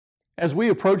As we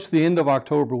approach the end of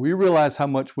October, we realize how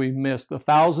much we missed the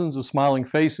thousands of smiling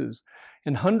faces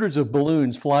and hundreds of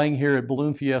balloons flying here at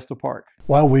Balloon Fiesta Park.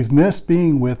 While we've missed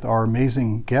being with our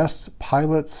amazing guests,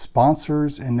 pilots,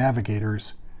 sponsors, and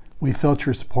navigators, we felt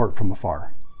your support from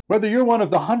afar. Whether you're one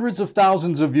of the hundreds of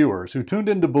thousands of viewers who tuned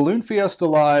into Balloon Fiesta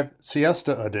Live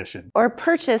Siesta Edition, or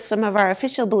purchased some of our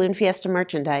official Balloon Fiesta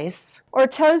merchandise, or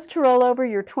chose to roll over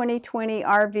your 2020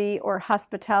 RV or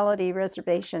hospitality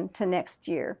reservation to next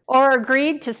year, or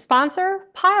agreed to sponsor,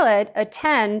 pilot,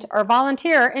 attend, or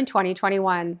volunteer in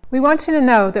 2021. We want you to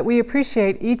know that we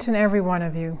appreciate each and every one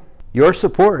of you. Your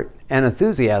support and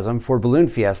enthusiasm for Balloon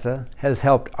Fiesta has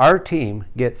helped our team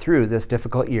get through this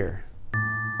difficult year.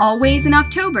 Always in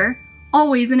October,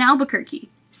 always in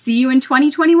Albuquerque. See you in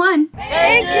 2021.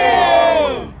 Thank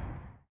you!